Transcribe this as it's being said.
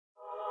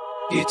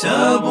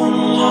كتاب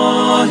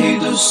الله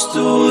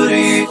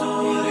دستوري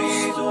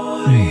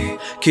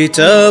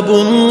كتاب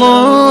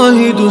الله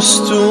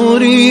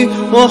دستوري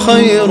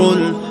وخير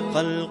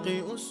الخلق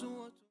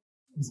أسوة.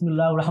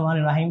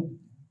 Bismillahirrahmanirrahim.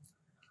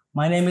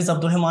 My name is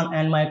Abdurrahman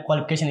and my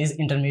qualification is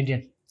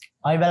intermediate.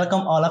 I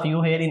welcome all of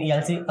you here in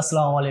ELC.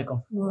 Assalamu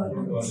alaikum.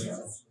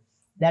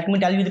 Let me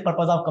tell you the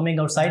purpose of coming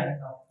outside.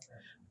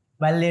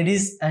 Well,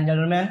 ladies and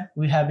gentlemen,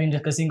 we have been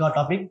discussing our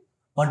topic.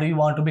 What do you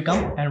want to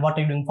become and what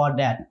are you doing for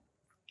that?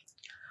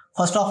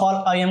 First of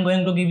all, I am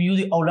going to give you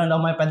the outline of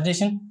my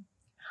presentation.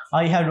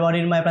 I have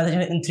divided my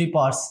presentation in 3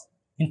 parts.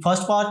 In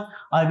first part,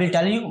 I will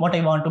tell you what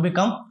I want to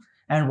become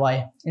and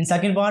why. In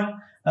second part,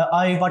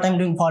 what I'm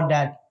doing for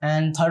that.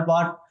 And third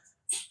part,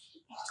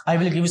 I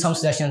will give you some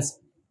suggestions.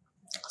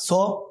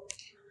 So,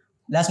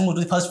 let's move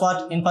to the first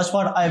part. In first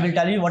part, I will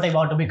tell you what I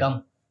want to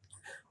become.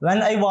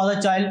 When I was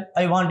a child,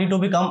 I wanted to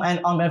become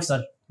an army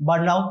officer.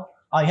 But now,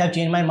 I have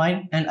changed my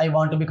mind and I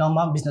want to become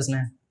a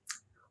businessman.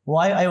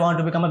 Why I want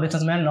to become a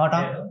businessman, not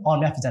an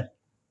army officer?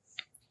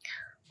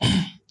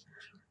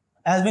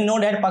 As we know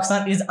that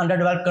Pakistan is an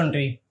underdeveloped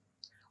country.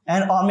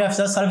 An army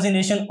officer serves the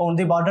nation on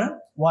the border,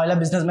 while a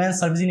businessman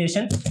serves the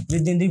nation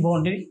within the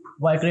boundary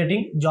by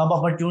creating job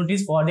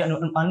opportunities for the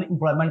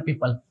unemployed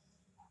people.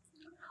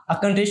 A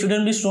country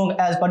shouldn't be strong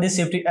as per the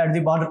safety at the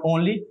border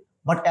only,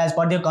 but as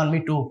per the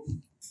economy too.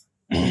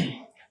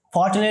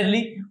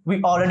 Fortunately,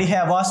 we already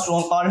have a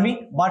strong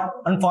army, but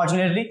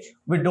unfortunately,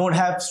 we don't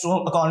have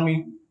strong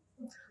economy.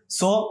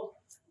 So,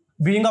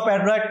 being a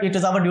patriot, it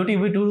is our duty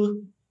to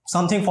do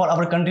something for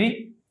our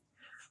country.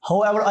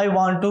 However, I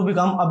want to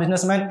become a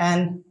businessman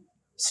and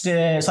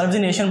serve the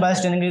nation by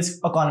strengthening its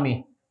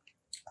economy.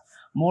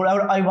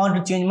 Moreover, I want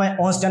to change my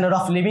own standard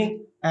of living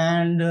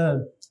and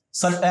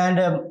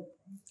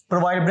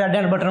provide bread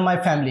and butter to my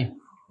family.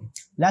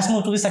 Let's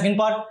move to the second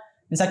part.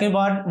 In second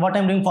part, what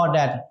I'm doing for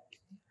that.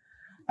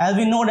 As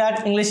we know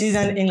that English is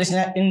an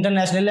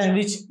international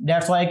language,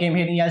 that's why I came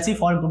here in ELC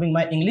for improving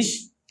my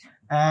English.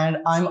 And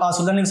I'm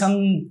also learning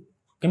some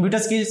computer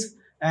skills.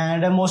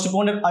 And most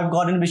important, I've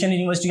got admission in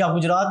University of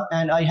Gujarat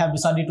and I have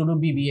decided to do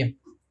BBA.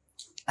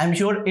 I'm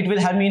sure it will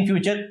help me in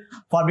future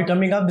for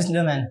becoming a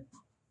businessman.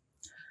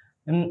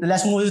 And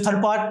let's move to the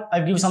third part.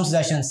 I'll give you some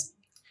suggestions.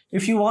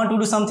 If you want to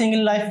do something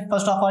in life,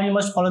 first of all, you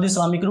must follow the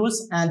Islamic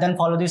rules and then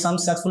follow some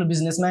successful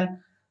businessmen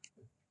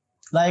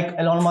like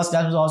Elon Musk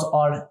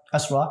or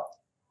Astra.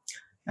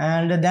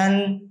 And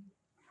then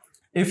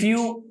if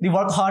you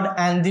work hard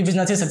and the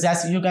business is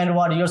success, you can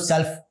reward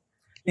yourself.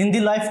 In the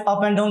life,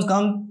 up and downs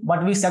come,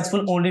 but we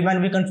successful only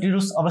when we continue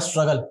our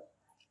struggle.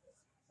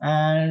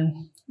 And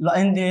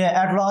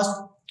at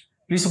last,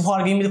 please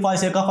forgive me for the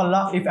sake of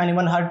Allah if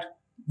anyone hurt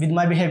with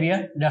my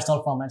behavior. That's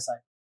all from my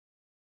side.